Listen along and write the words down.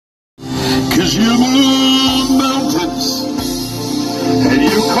'Cause you move mountains and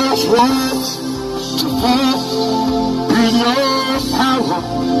you cause walls to fall in your power.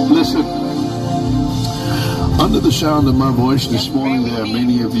 Listen, under the sound of my voice this morning, there are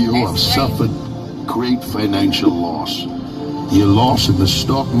many of you who have suffered great financial loss. You're lost in the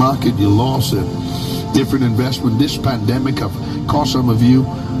stock market, you're lost in different investment. This pandemic have cost some of you,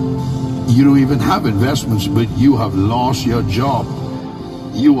 you don't even have investments, but you have lost your job.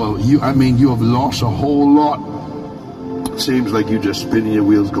 You have lost a whole lot. Seems like you're just spinning your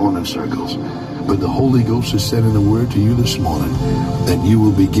wheels going in circles. But the Holy Ghost is sending a word to you this morning that you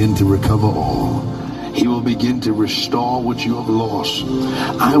will begin to recover all. He will begin to restore what you have lost.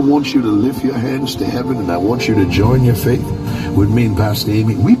 I want you to lift your hands to heaven, and I want you to join your faith with me and Pastor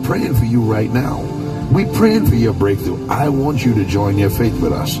Amy. We're praying for you right now. We're praying for your breakthrough. I want you to join your faith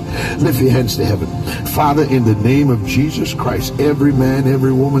with us. Lift your hands to heaven. Father, in the name of Jesus Christ, every man,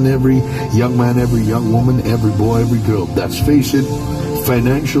 every woman, every young man, every young woman, every boy, every girl that's facing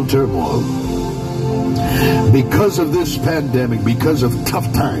financial turmoil because of this pandemic, because of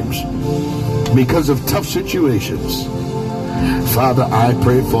tough times, because of tough situations, Father, I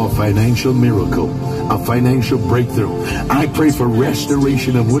pray for a financial miracle, a financial breakthrough. I pray for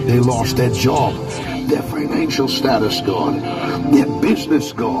restoration of what they lost, their job, their financial status, God, their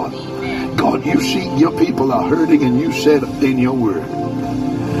business, God. God, you see your people are hurting, and you said in your word,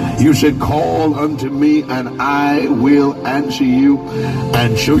 you said, call unto me and I will answer you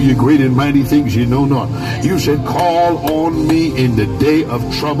and show you great and mighty things you know not. You said, call on me in the day of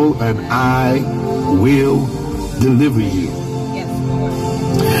trouble and I will deliver you.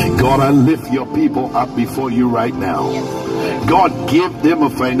 God, I lift your people up before you right now. God, give them a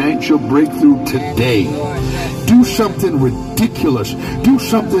financial breakthrough today. Do something ridiculous. Do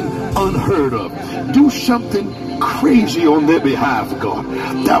something unheard of. Do something crazy on their behalf, God,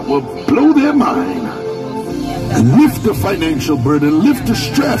 that will blow their mind. Lift the financial burden. Lift the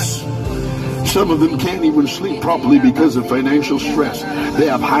stress. Some of them can't even sleep properly because of financial stress. They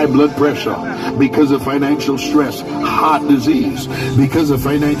have high blood pressure because of financial stress, heart disease because of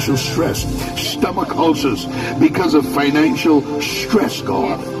financial stress, stomach ulcers because of financial stress,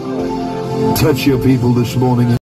 God. Touch your people this morning.